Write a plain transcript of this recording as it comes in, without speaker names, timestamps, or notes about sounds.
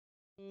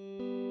Professor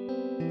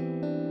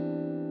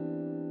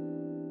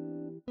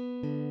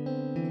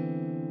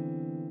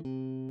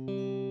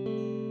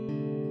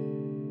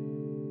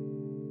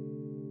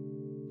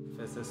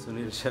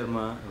Sunil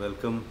Sharma,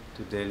 welcome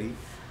to Delhi.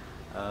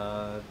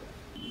 Uh,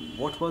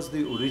 what was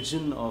the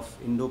origin of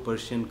Indo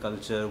Persian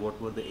culture? What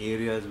were the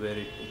areas where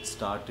it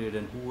started,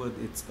 and who were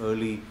its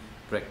early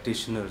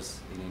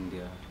practitioners in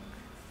India?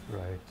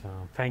 Right.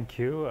 Thank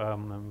you.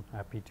 I'm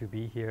happy to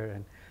be here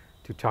and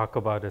to talk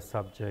about a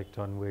subject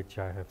on which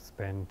I have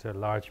spent a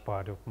large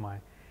part of my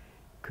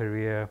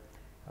career.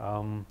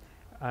 Um,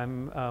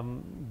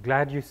 I'm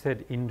glad you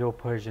said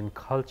Indo-Persian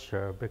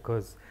culture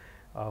because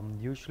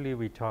usually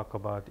we talk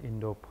about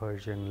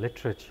Indo-Persian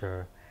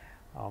literature,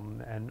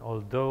 and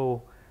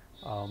although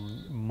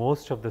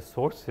most of the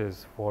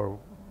sources for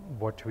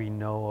what we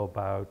know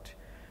about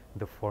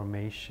the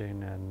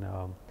formation and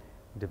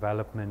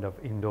development of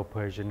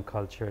Indo-Persian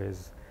culture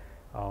is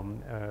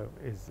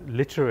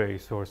literary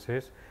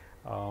sources.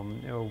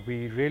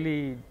 We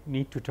really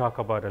need to talk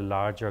about a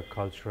larger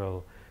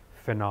cultural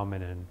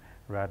phenomenon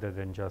rather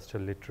than just a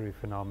literary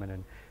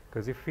phenomenon.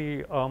 Because if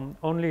we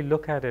only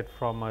look at it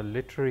from a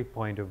literary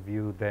point of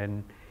view,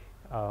 then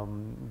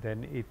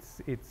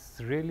it's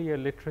really a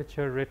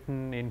literature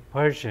written in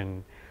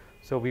Persian.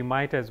 So we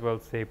might as well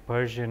say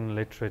Persian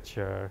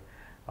literature.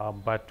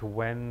 But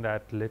when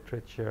that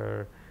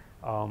literature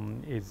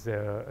is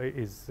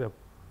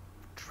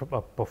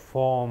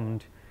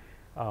performed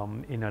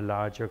in a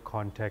larger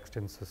context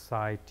in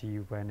society,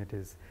 when it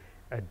is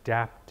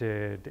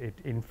adapted, it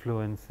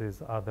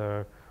influences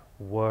other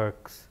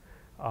works,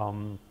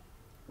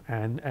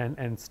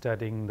 and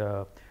studying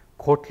the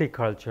courtly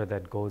culture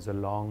that goes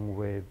along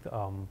with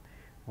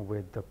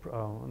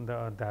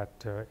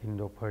that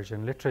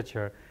Indo-Persian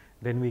literature,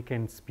 then we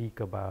can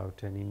speak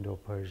about an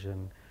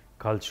Indo-Persian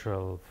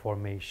cultural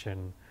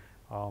formation.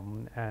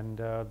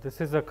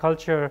 This is a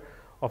culture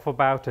of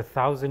about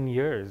 1,000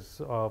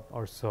 years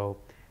or so,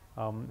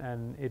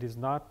 and it is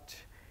not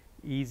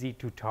easy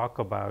to talk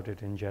about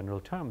it in general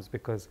terms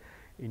because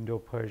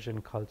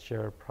Indo-Persian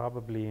culture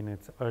probably in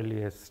its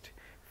earliest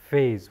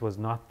phase was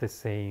not the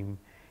same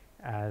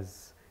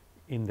as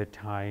in the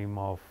time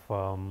of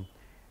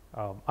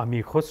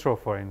Amir Khusro,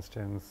 for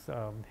instance.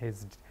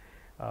 His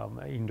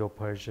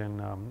Indo-Persian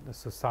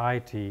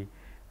society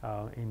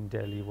in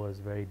Delhi was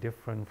very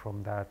different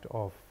from that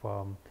of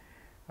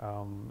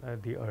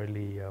the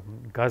early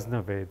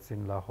Ghaznavids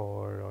in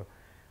Lahore or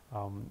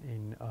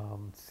in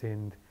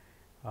Sindh.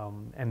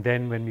 And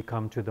then when we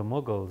come to the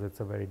Mughals,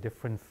 it's a very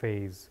different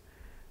phase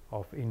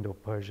of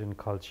Indo-Persian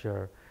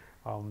culture,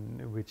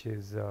 which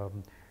is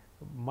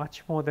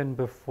much more than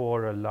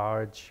before a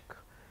large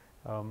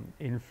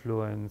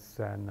influence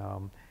and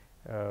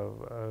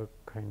a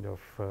kind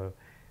of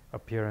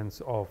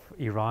appearance of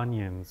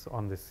Iranians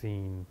on the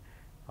scene.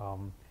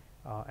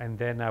 And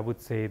then I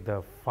would say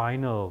the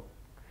final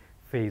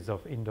phase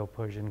of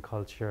Indo-Persian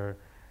culture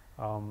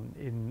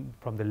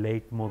from the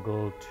late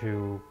Mughal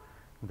to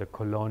the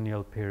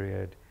colonial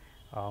period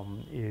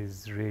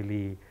is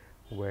really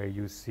where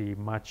you see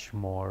much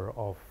more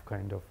of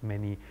kind of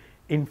many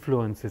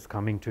influences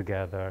coming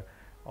together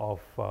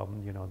of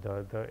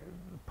the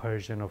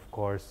Persian, of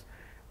course,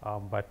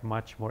 but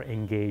much more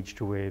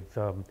engaged with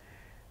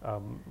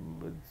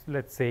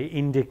let's say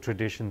Indic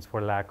traditions,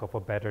 for lack of a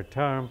better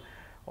term,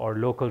 or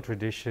local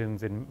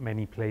traditions in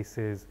many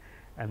places,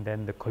 and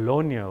then the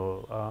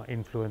colonial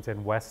influence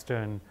and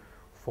Western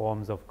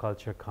forms of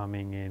culture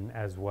coming in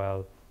as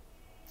well.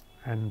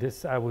 And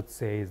this, I would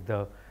say, is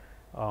the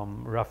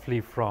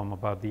roughly from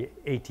about the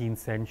 18th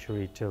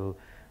century till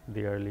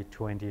the early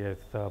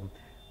 20th,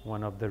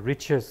 one of the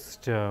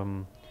richest,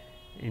 in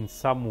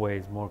some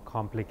ways more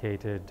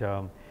complicated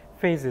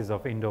phases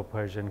of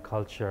Indo-Persian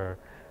culture.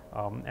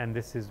 And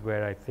this is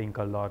where I think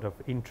a lot of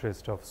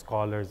interest of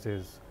scholars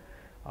is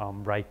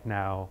right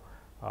now,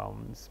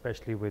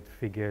 especially with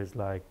figures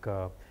like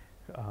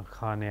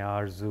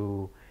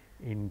Khan-e-Arzu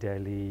in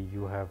Delhi.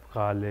 You have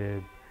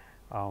Ghalib,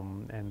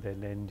 and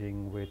then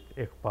ending with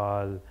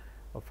Iqbal.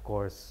 Of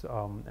course,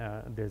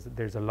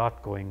 there's a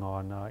lot going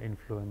on,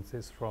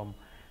 influences from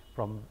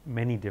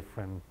many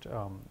different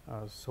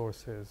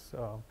sources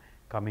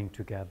coming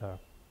together.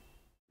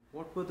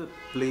 What were the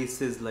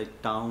places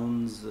like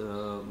towns,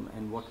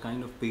 and what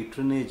kind of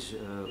patronage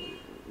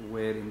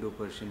where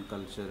Indo-Persian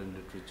culture and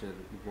literature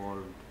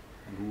evolved,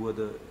 and who were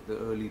the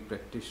early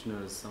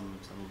practitioners, some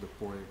of the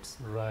poets?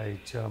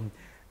 Right.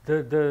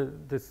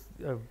 This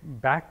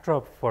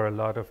backdrop for a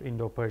lot of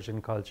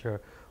Indo-Persian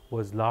culture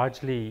was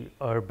largely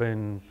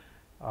urban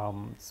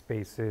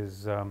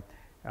spaces,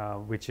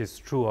 which is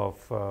true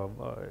of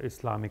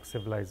Islamic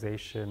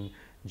civilization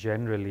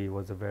generally,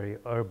 was a very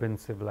urban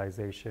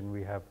civilization.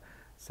 We have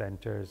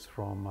centers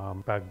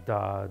from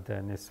Baghdad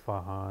and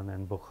Isfahan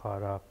and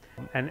Bukhara.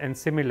 And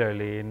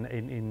similarly,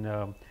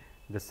 in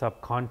the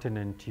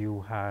subcontinent,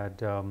 you had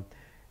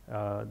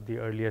the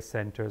earliest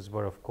centers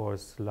were, of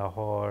course,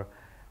 Lahore,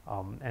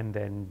 and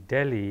then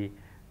Delhi,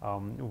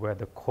 where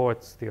the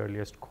courts, the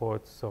earliest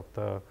courts of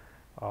the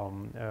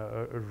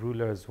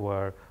rulers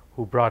were,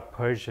 who brought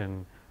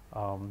Persian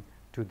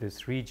to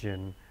this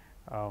region.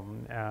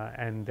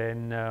 And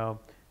then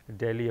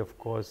Delhi, of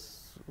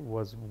course,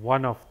 was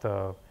one of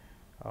the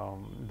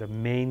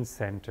main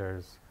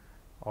centers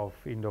of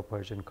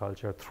Indo-Persian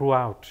culture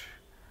throughout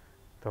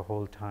the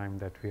whole time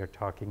that we are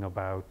talking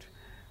about.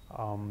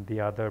 The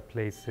other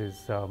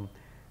places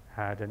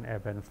had an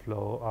ebb and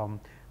flow.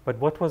 But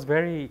what was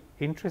very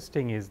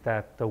interesting is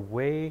that the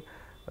way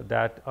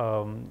that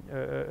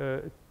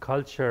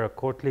culture, a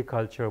courtly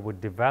culture,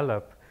 would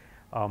develop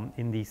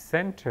in these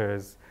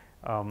centers,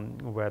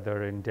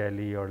 whether in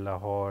Delhi or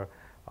Lahore,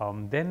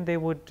 then they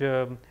would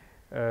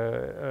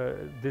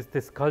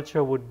this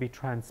culture would be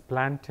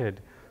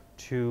transplanted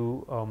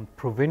to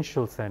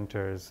provincial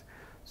centers,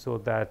 so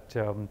that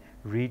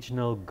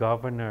regional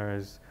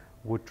governors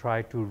would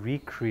try to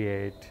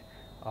recreate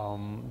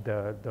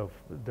the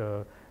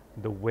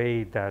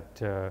way that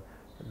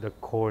the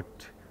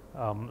court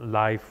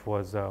life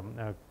was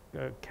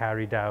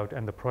carried out,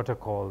 and the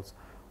protocols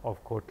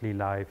of courtly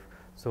life,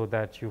 so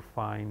that you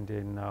find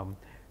in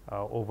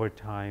over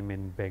time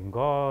in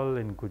Bengal,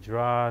 in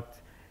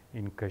Gujarat,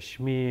 in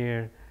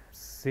Kashmir,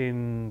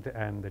 Sindh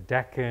and the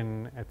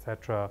Deccan,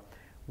 etc.,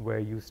 where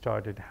you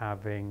started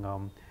having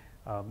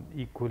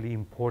equally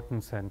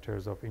important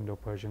centers of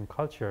Indo-Persian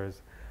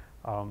cultures.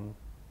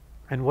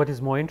 And what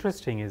is more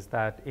interesting is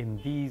that in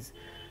these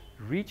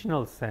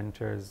regional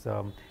centers,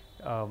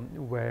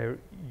 where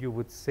you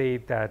would say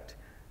that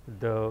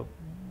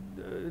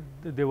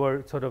they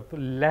were sort of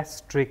less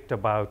strict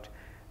about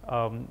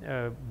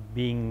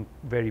being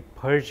very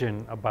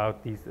Persian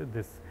about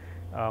this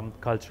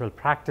cultural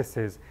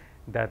practices,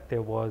 that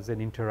there was an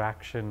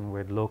interaction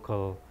with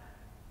local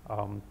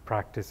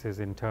practices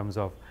in terms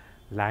of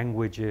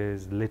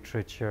languages,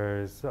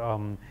 literatures,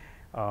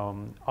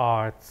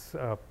 arts,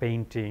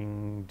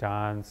 painting,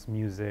 dance,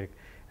 music,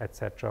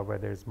 etc., where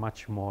there's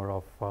much more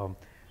of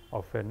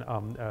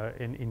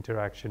an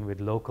interaction with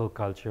local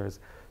cultures,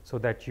 so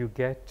that you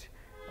get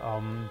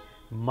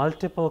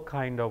multiple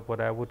kind of what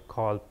I would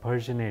call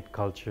Persianate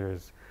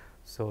cultures.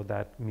 So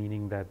that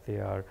meaning that they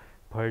are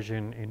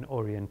Persian in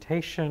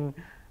orientation,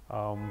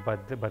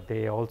 but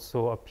they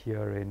also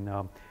appear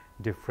in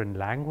different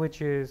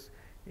languages,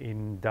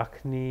 in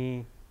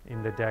Dakhni,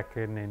 in the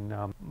Deccan,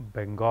 in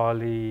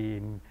Bengali,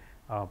 in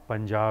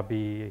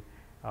Punjabi,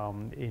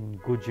 in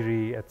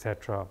Gujri,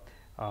 etc.,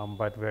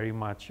 but very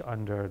much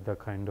under the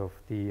kind of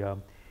the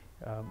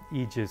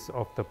aegis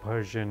of the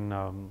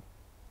Persian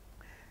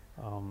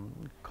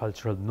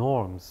cultural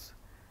norms.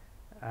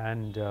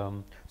 And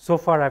so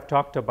far I've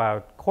talked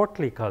about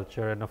courtly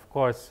culture, and of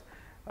course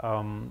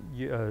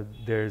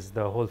there's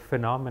the whole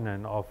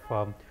phenomenon of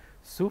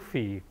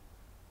Sufi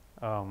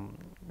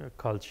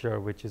culture,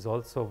 which is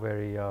also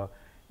very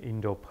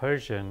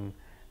Indo-Persian,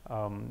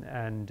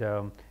 and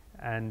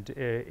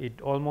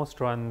it almost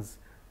runs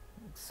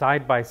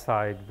side by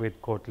side with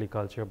courtly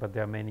culture, but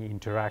there are many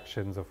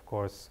interactions, of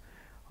course.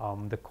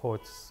 The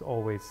courts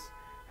always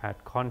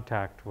had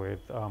contact with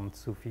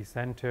Sufi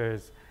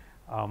centers,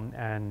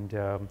 and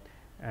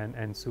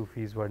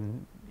Sufis were,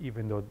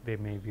 even though they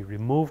may be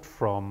removed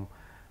from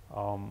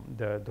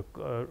the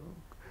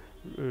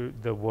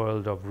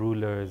world of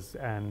rulers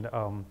and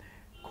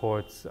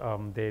courts,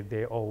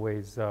 they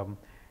always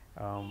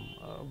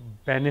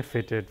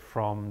benefited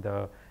from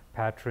the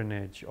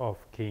patronage of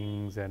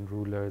kings and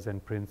rulers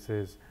and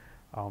princes,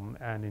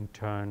 and in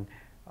turn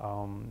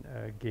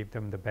gave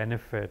them the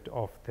benefit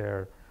of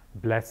their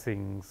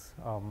blessings.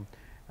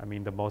 I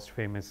mean, the most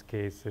famous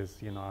case is,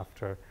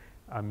 after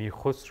Amir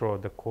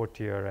Khusro, the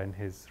courtier, and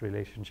his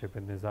relationship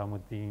with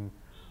Nizamuddin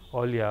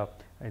Aulia,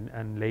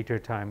 and later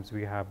times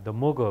we have the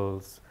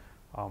Mughals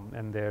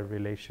and their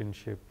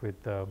relationship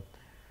with the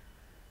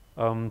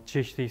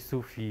Chishti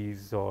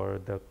Sufis or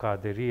the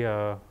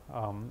Qadiriya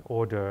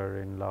order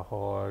in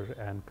Lahore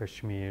and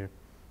Kashmir.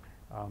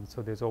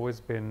 So there's always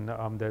been,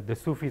 the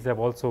Sufis have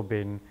also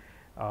been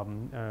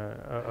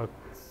a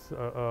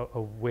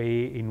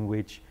way in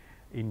which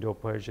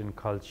Indo-Persian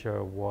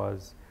culture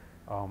was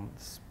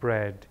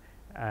spread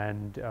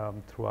and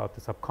throughout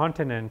the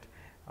subcontinent,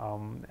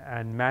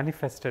 and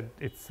manifested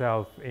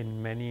itself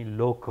in many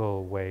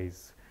local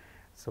ways,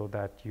 so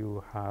that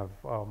you have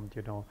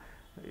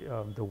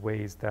the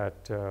ways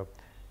that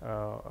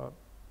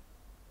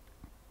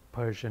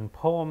Persian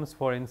poems,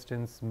 for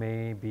instance,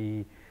 may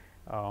be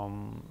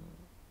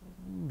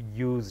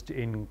used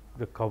in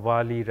the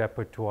Qawwali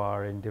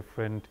repertoire in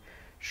different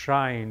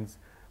shrines,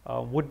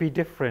 would be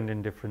different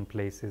in different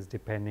places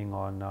depending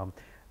on,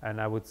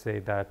 and I would say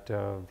that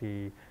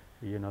the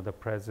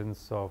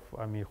presence of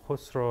Amir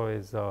Khusro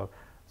is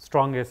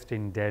strongest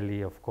in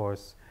Delhi, of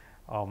course,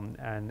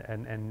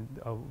 and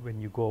when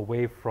you go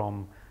away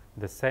from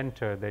the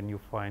center, then you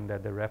find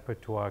that the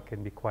repertoire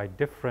can be quite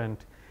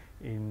different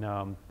in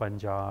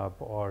Punjab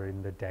or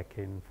in the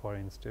Deccan, for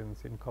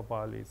instance, in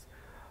Qawwalis.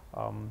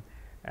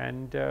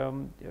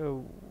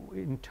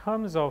 In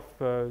terms of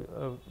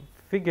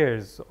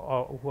figures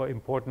who are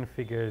important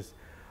figures,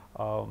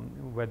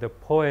 whether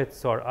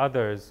poets or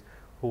others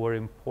who were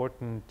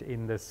important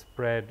in the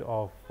spread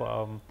of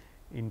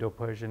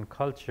Indo-Persian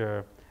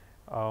culture,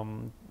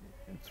 um,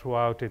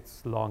 throughout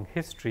its long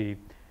history.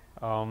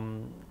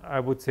 I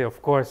would say,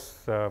 of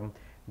course,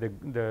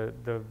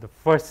 the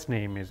first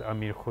name is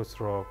Amir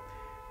Khusro,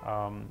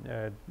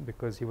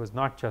 because he was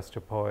not just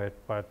a poet,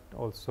 but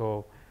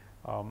also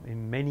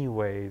in many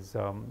ways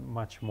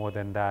much more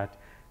than that,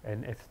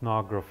 an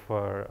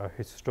ethnographer, a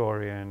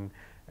historian,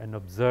 an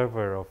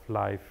observer of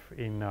life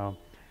in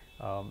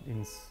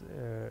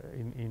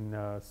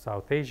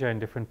South Asia and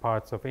different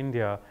parts of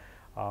India,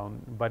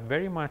 but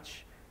very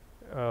much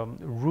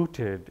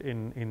rooted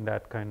in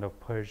that kind of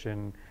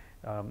Persian,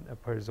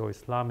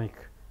 Perso-Islamic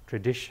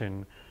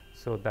tradition,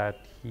 so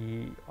that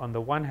he, on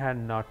the one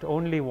hand, not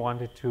only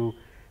wanted to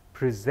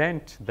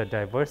present the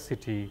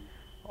diversity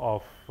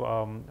of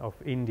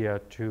India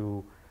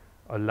to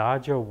a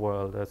larger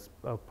world, as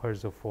a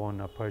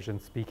Persophone, a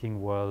Persian-speaking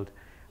world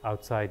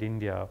outside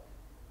India,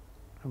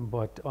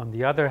 but on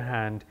the other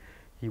hand,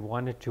 he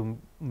wanted to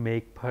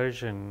make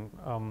Persian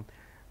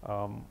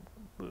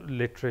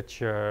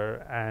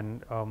literature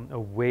and a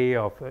way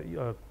of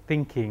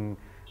thinking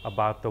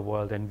about the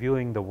world and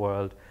viewing the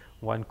world.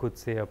 One could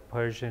say a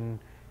Persian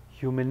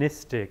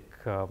humanistic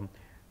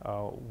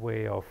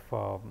way of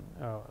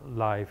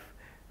life,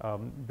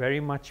 very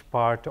much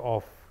part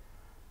of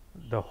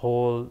the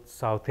whole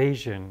South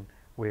Asian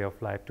way of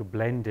life, to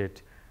blend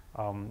it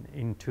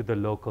into the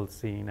local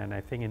scene. And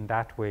I think in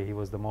that way he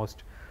was the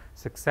most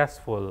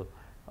successful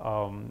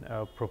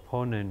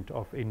proponent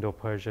of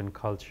Indo-Persian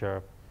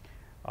culture.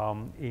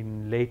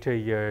 In later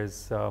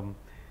years,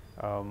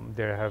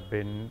 there have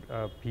been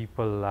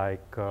people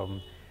like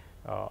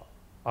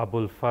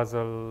Abul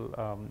Fazl,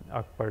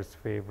 Akbar's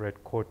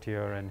favorite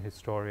courtier and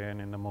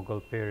historian in the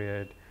Mughal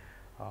period.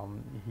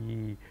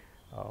 He,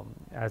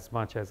 as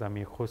much as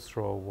Amir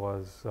Khusro,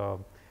 was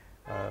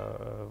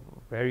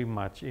very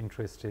much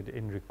interested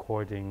in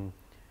recording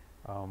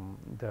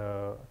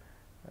the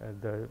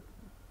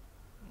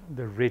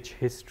rich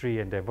history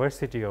and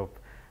diversity of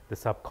the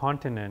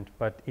subcontinent,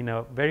 but in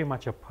a very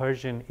much a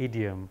Persian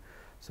idiom,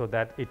 so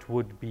that it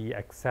would be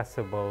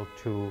accessible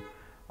to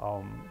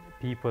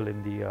people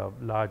in the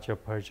larger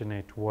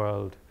Persianate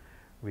world,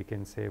 we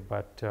can say,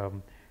 but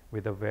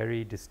with a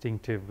very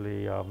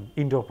distinctively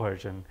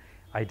Indo-Persian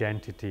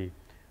identity.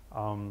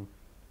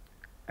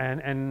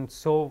 And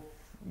so,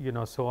 you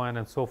know, so on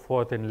and so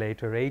forth. In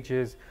later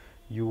ages,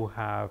 you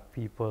have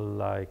people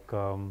like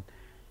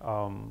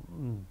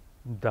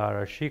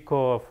Dara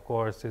Shikoh, of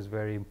course, is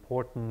very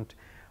important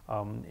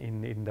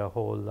in the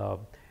whole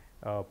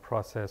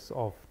process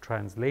of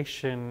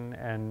translation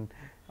and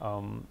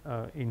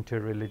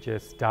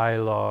interreligious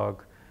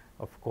dialogue,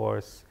 of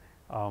course.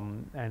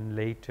 And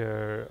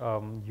later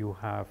you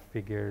have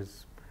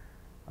figures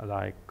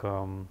like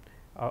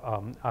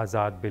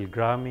Azad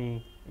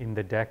Bilgrami in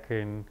the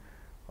Deccan,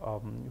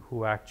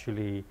 who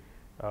actually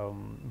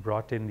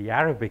brought in the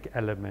Arabic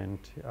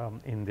element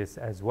in this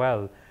as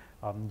well,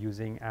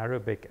 using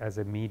Arabic as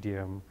a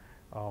medium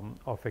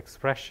of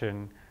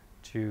expression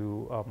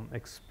to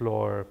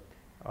explore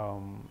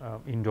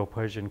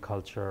Indo-Persian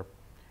culture.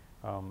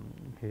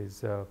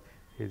 His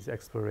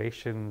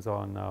explorations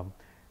on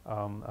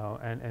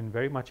and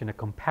very much in a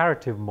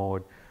comparative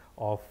mode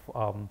of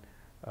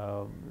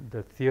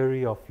the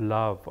theory of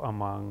love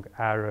among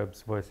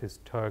Arabs versus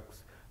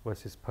Turks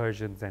versus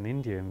Persians and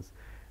Indians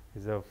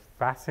is a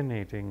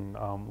fascinating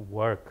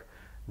work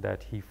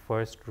that he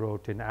first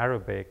wrote in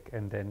Arabic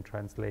and then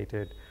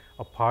translated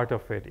a part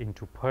of it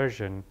into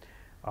Persian.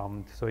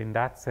 So in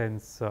that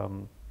sense,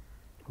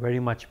 very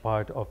much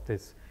part of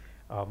this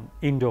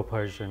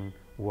Indo-Persian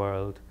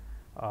world.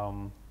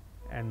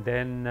 And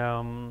then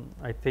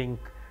I think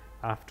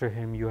after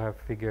him you have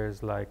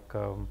figures like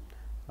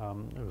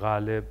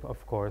Ghalib,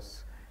 of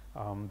course,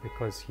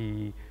 because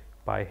he,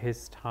 by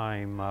his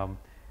time,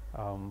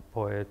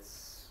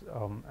 poets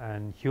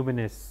and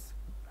humanists,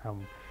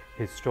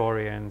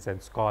 historians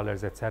and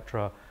scholars,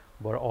 etc.,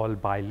 were all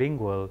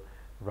bilingual,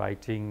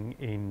 writing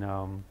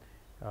in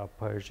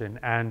Persian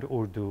and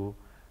Urdu,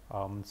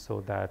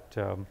 so that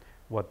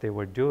what they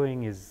were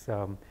doing is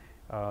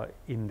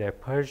in their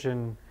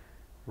Persian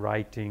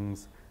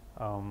writings,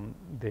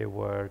 they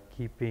were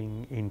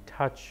keeping in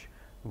touch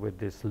with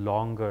this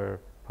longer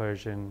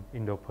Persian,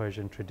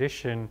 Indo-Persian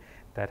tradition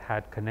that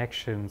had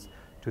connections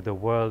to the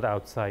world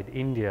outside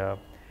India,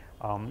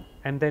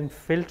 and then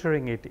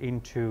filtering it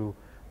into,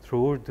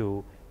 through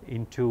Urdu,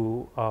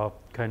 into a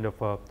kind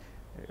of a,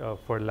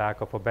 for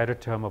lack of a better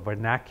term, a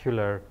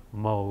vernacular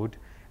mode.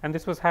 And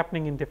this was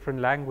happening in different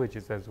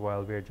languages as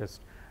well. We're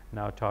just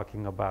now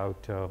talking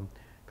about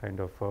kind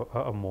of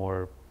a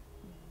more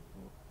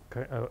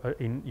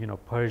in, you know,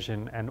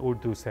 Persian and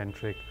Urdu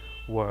centric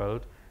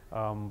world,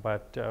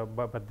 but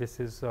this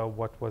is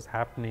what was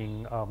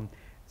happening,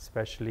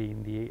 especially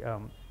in the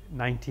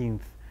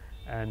 19th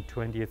and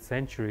 20th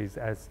centuries,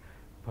 as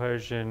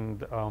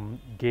Persian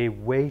gave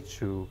way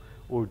to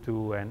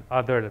Urdu and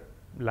other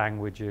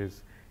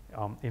languages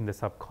in the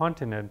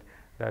subcontinent.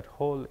 That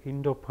whole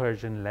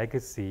Indo-Persian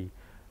legacy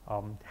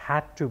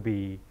had to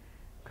be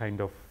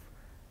kind of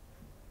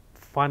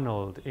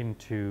funneled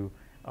into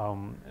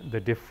the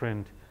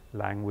different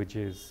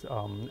languages,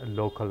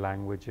 local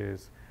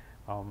languages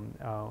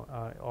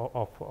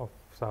of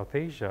South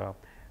Asia.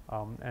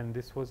 And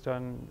this was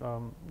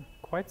done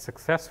quite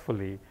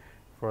successfully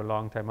for a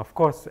long time, of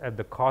course at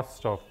the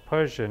cost of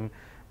Persian,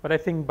 but I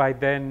think by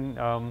then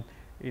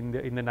in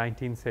the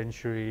 19th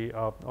century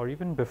or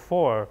even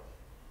before,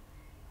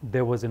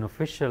 there was an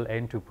official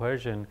end to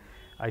Persian.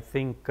 I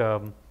think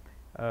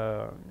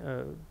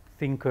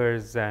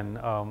thinkers and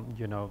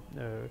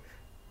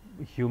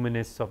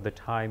humanists of the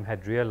time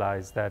had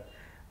realized that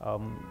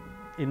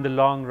in the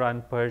long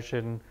run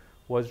Persian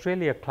was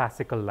really a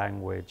classical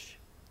language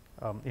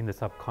in the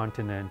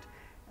subcontinent,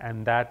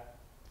 and that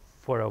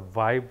for a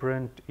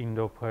vibrant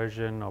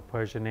Indo-Persian or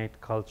Persianate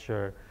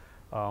culture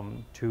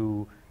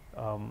to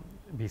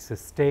be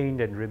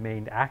sustained and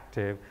remain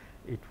active,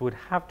 it would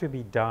have to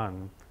be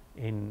done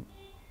in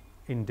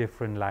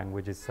different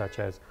languages such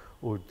as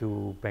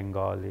Urdu,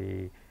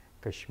 Bengali,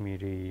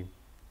 Kashmiri,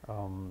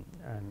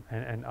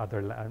 and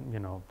other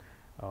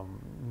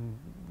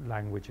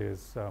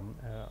languages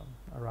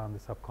around the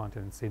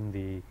subcontinent,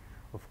 Sindhi,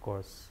 of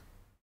course.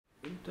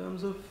 In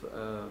terms of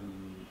the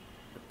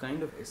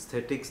kind of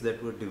aesthetics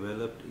that were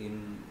developed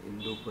in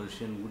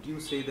Indo-Persian, would you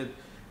say that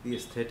the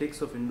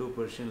aesthetics of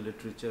Indo-Persian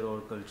literature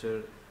or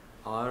culture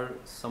are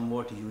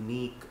somewhat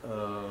unique?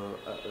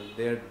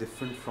 They are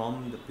different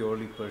from the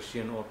purely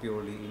Persian or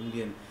purely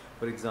Indian.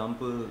 For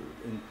example,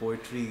 in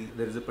poetry,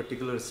 there is a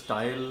particular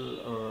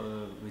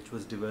style which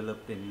was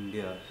developed in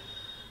India.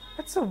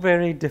 That's a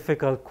very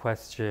difficult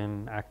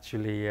question,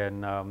 actually,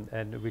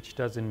 and which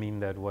doesn't mean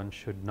that one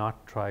should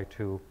not try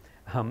to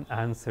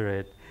answer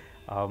it.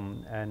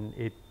 And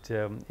it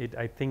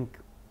I think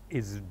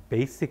is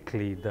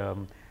basically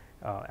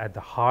at the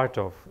heart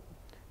of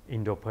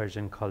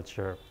Indo-Persian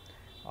culture,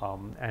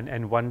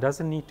 and one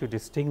doesn't need to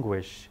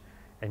distinguish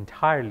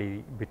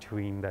entirely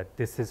between that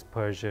this is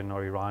Persian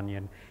or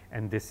Iranian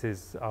and this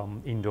is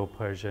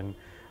Indo-Persian.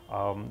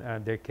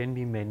 There can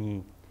be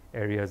many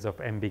areas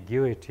of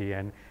ambiguity,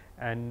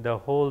 and the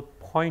whole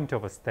point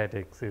of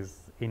aesthetics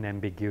is in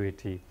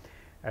ambiguity,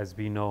 as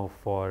we know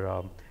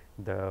for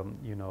the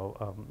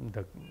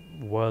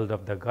world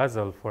of the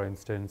ghazal, for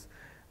instance,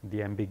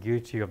 the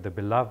ambiguity of the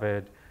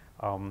beloved,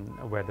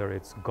 whether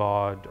it's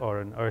God or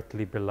an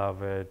earthly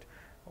beloved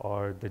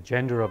or the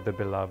gender of the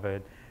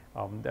beloved,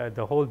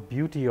 the whole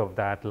beauty of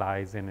that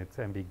lies in its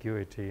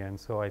ambiguity. And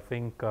so I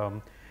think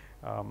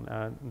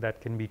that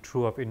can be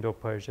true of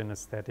Indo-Persian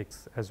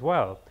aesthetics as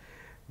well.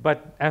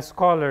 But as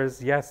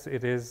scholars, yes,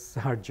 it is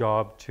our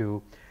job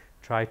to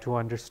try to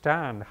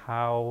understand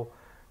how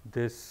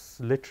this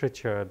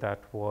literature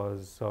that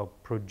was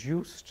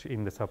produced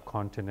in the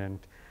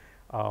subcontinent,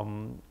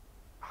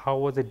 how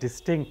was it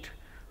distinct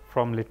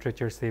from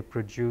literature, say,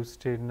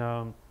 produced in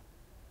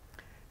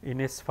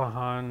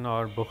Isfahan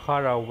or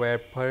Bukhara, where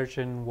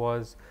Persian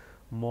was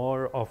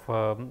more of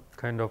a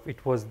kind of,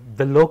 it was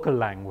the local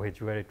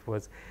language, where it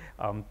was,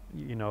 I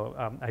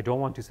don't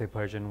want to say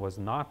Persian was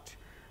not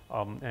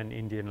an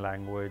Indian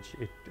language.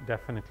 It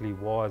definitely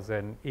was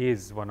and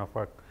is one of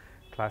our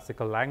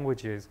classical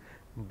languages,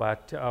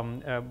 but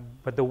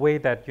the way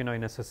that,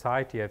 in a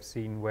society I've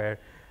seen where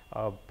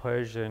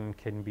Persian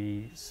can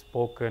be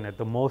spoken at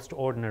the most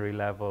ordinary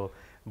level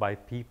by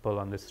people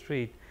on the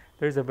street,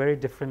 there's a very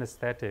different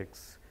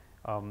aesthetics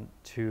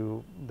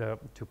to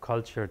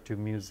culture, to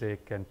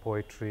music and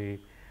poetry,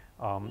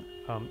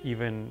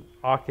 even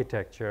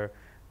architecture,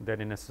 that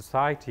in a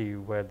society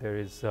where there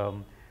is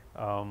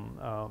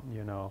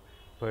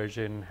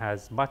Persian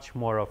has much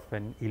more of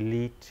an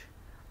elite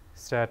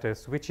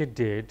status, which it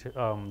did.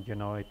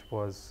 It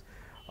was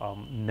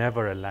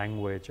never a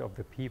language of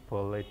the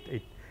people.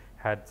 It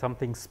had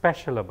something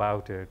special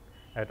about it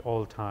at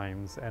all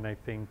times, and I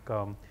think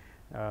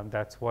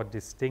that's what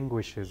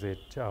distinguishes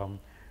it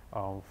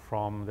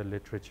from the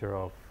literature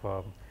of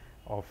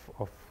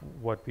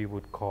what we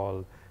would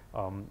call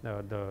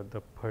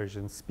the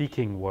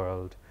Persian-speaking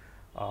world.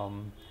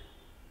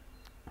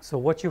 So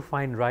what you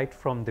find right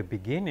from the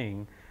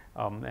beginning,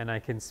 and I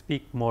can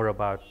speak more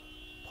about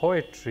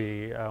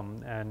poetry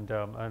and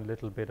a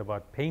little bit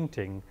about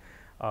painting,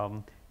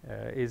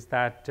 is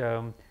that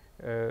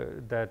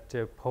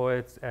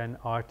poets and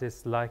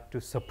artists like to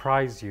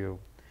surprise you,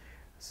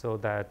 so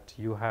that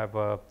you have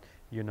a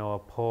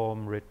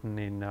poem written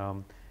in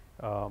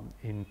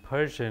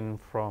Persian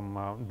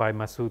by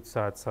Masood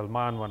Saad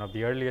Salman, one of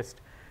the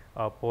earliest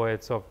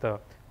poets of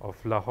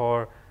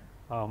Lahore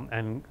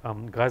and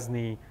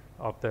Ghazni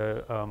of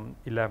the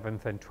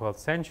 11th and 12th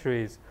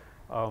centuries,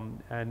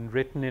 and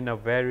written in a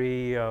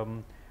very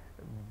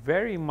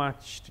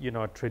much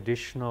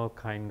traditional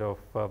kind of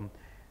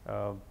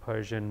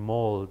Persian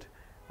mold,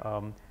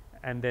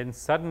 and then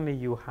suddenly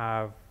you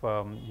have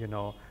a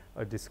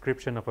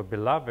description of a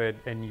beloved,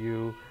 and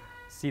you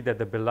see that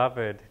the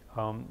beloved's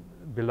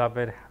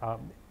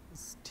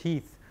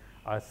teeth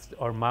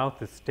or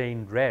mouth is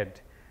stained red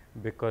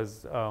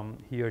because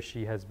he or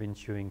she has been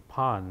chewing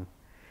pan,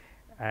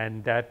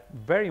 and that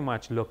very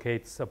much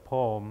locates a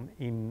poem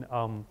in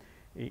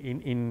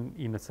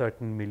a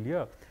certain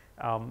milieu,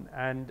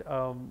 and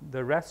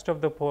the rest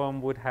of the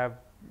poem would have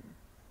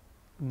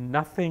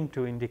nothing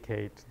to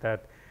indicate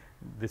that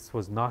this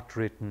was not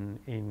written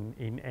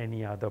in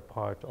any other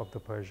part of the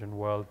Persian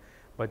world,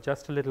 but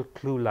just a little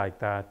clue like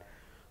that.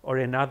 Or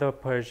another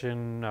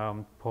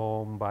Persian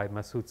poem by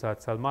Masood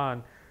Saad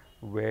Salman,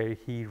 where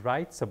he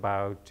writes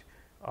about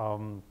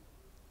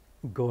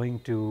going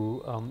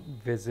to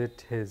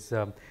visit his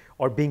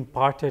or being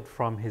parted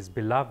from his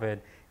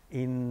beloved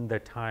in the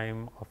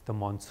time of the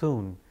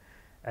monsoon,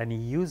 and he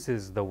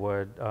uses the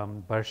word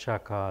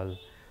Barshakal,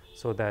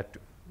 so that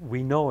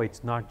we know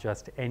it's not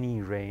just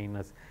any rain,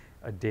 as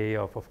a day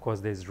of course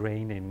there's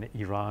rain in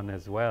Iran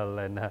as well,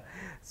 and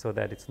so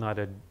that it's not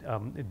a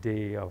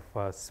day of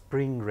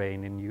spring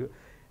rain.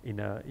 In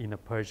a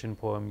Persian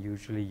poem,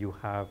 usually you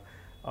have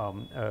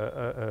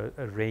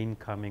a rain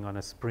coming on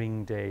a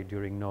spring day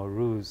during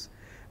Nowruz,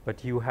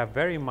 but you have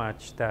very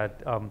much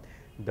that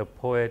the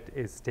poet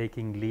is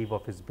taking leave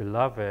of his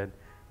beloved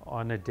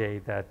on a day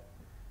that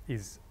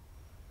is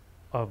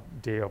a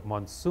day of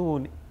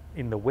monsoon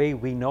in the way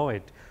we know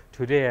it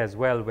today as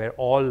well, where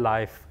all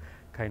life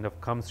kind of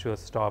comes to a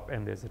stop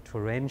and there's a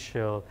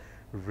torrential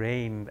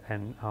rain,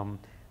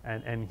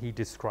 and he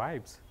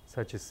describes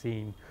such a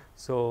scene.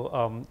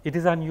 So it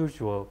is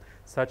unusual.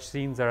 Such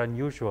scenes are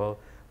unusual,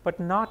 but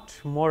not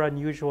more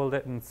unusual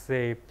than,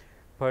 say,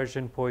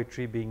 Persian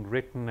poetry being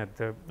written at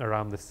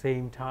around the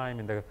same time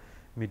in the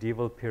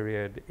medieval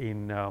period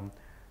in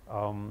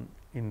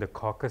the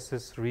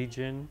Caucasus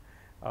region,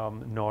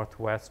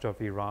 northwest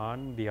of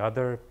Iran, the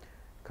other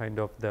kind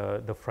of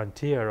the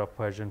frontier of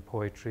Persian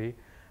poetry,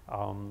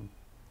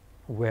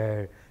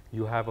 where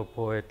you have a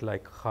poet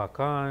like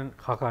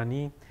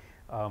Khaqani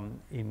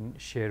in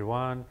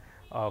Sherwan,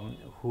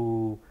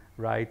 who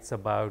writes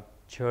about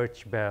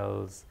church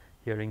bells,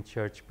 hearing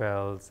church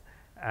bells,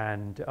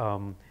 and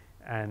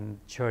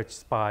church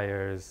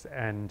spires,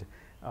 and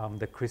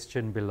the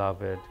Christian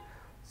beloved.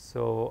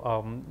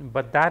 So,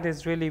 but that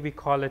is really, we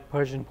call it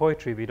Persian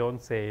poetry. We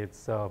don't say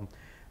it's,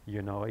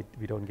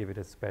 we don't give it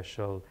a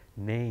special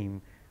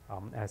name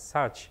as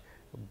such.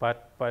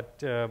 But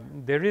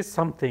there is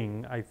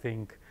something, I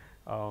think,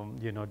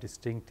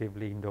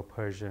 distinctively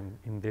Indo-Persian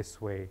in this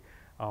way.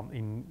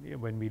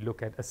 When we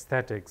look at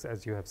aesthetics,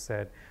 as you have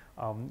said,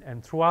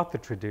 and throughout the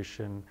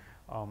tradition,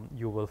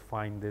 you will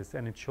find this,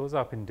 and it shows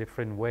up in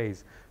different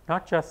ways,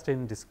 not just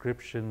in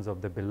descriptions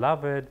of the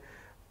beloved,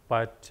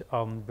 but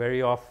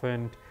very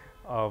often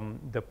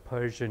the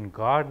Persian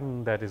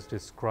garden that is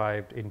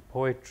described in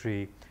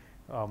poetry.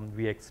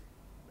 We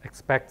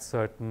expect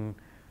certain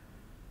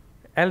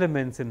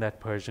elements in that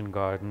Persian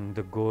garden.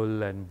 The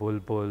gul and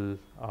bulbul,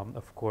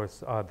 of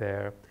course, are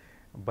there.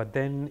 But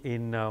then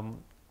in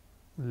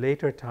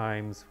later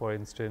times, for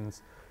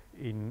instance,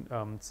 in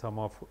some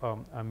of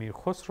Amir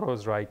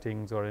Khusro's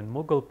writings or in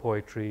Mughal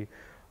poetry,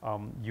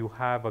 you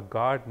have a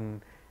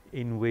garden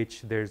in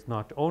which there's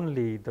not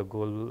only the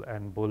gul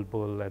and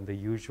bulbul and the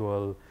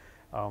usual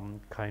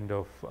kind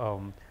of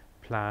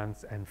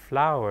plants and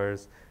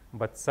flowers,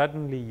 but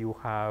suddenly you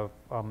have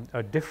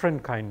a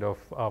different kind of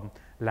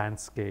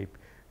landscape.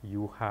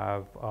 You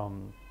have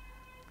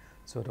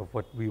sort of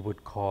what we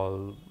would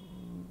call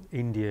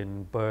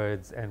Indian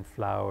birds and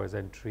flowers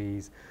and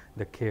trees,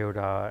 the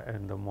keura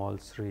and the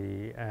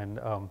mulsri and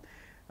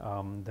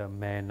the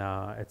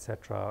mena,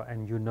 etc.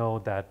 And you know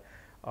that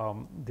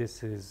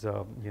this is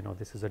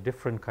a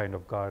different kind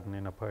of garden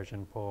in a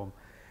Persian poem.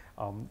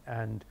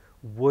 And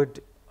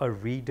would a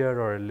reader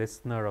or a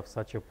listener of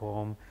such a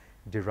poem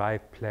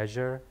derive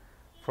pleasure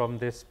from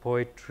this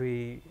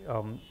poetry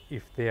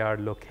if they are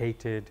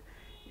located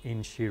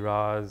in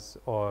Shiraz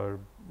or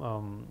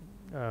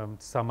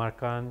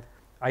Samarkand?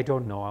 I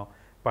don't know.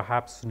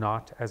 Perhaps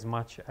not as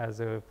much as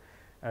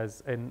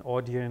an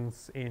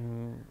audience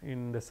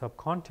in the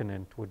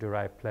subcontinent would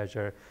derive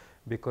pleasure,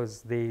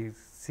 because they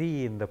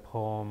see in the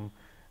poem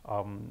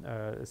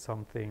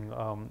something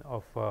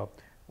of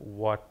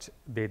what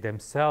they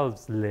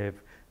themselves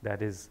live,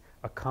 that is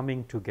a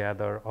coming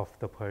together of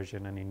the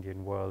Persian and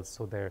Indian worlds.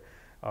 So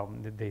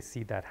they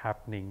see that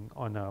happening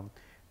on a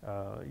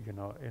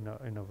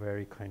in a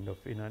very kind of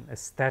in an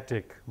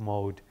aesthetic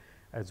mode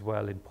as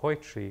well in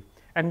poetry.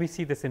 And we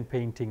see this in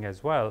painting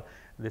as well.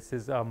 This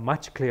is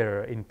much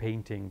clearer in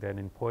painting than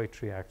in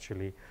poetry,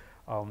 actually.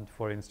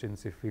 For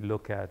instance, if we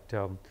look at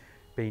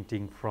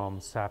painting from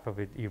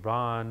Safavid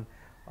Iran,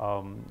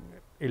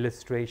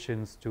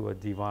 illustrations to a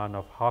divan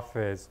of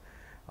Hafiz,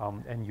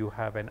 and you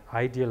have an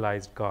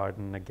idealized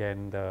garden.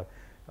 Again,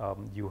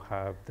 you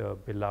have the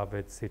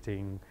beloved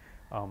sitting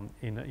on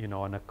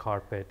a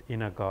carpet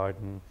in a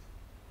garden,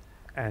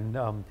 and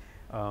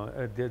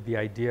the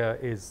idea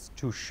is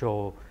to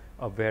show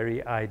a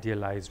very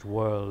idealized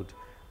world,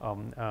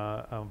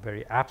 a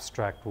very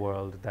abstract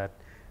world that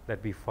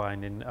we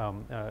find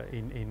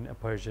in a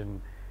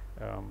Persian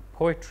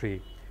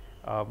poetry.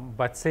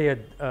 But say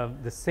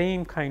the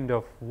same kind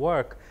of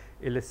work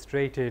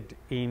illustrated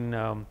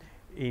in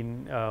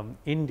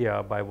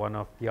India by one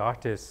of the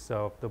artists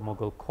of the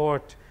Mughal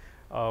court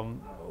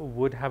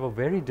would have a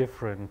very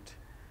different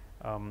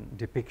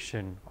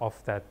depiction of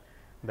that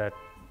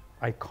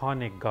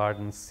iconic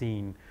garden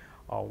scene.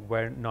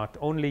 where not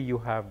only you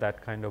have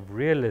that kind of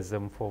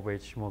realism for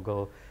which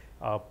Mughal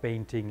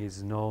painting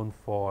is known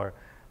for,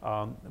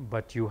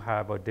 but you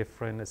have a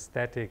different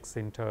aesthetics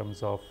in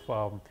terms of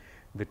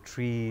the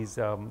trees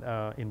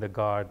in the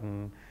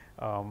garden,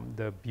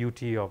 the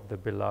beauty of the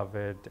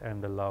beloved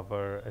and the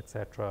lover,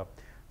 etc.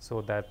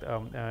 So that,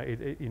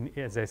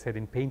 as I said,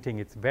 in painting,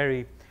 it's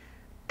very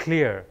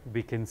clear.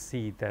 We can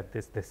see that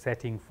the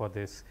setting for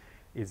this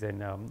is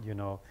an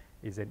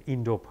is an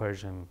Indo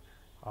Persian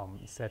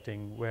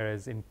setting,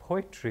 whereas in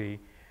poetry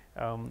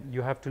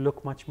you have to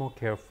look much more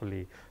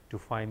carefully to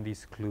find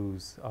these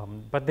clues,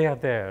 but they are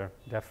there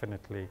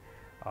definitely,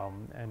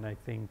 and I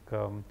think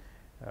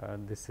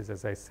this is,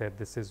 as I said,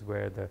 this is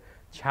where the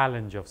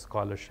challenge of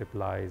scholarship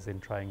lies, in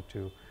trying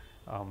to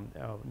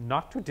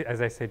not to,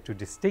 as I said, to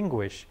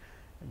distinguish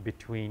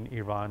between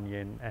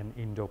Iranian and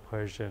Indo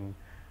Persian,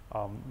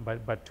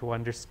 but to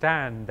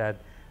understand that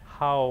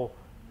how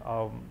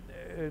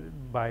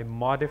by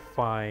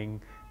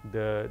modifying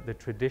the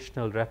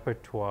traditional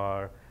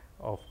repertoire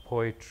of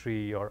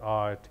poetry or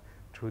art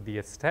through the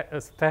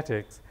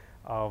aesthetics,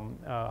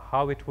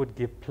 how it would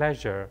give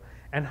pleasure,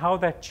 and how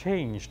that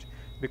changed,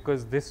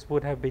 because this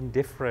would have been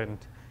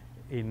different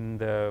in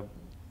the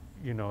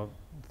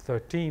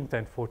 13th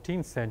and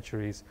 14th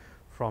centuries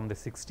from the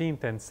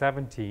 16th and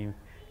 17th,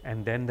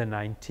 and then the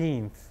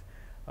 19th.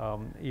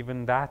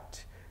 Even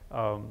that,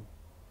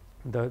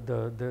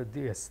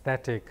 the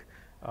aesthetic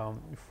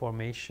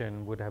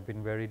formation would have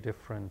been very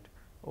different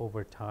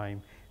over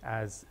time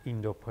as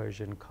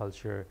Indo-Persian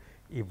culture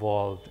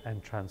evolved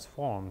and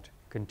transformed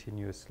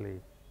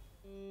continuously.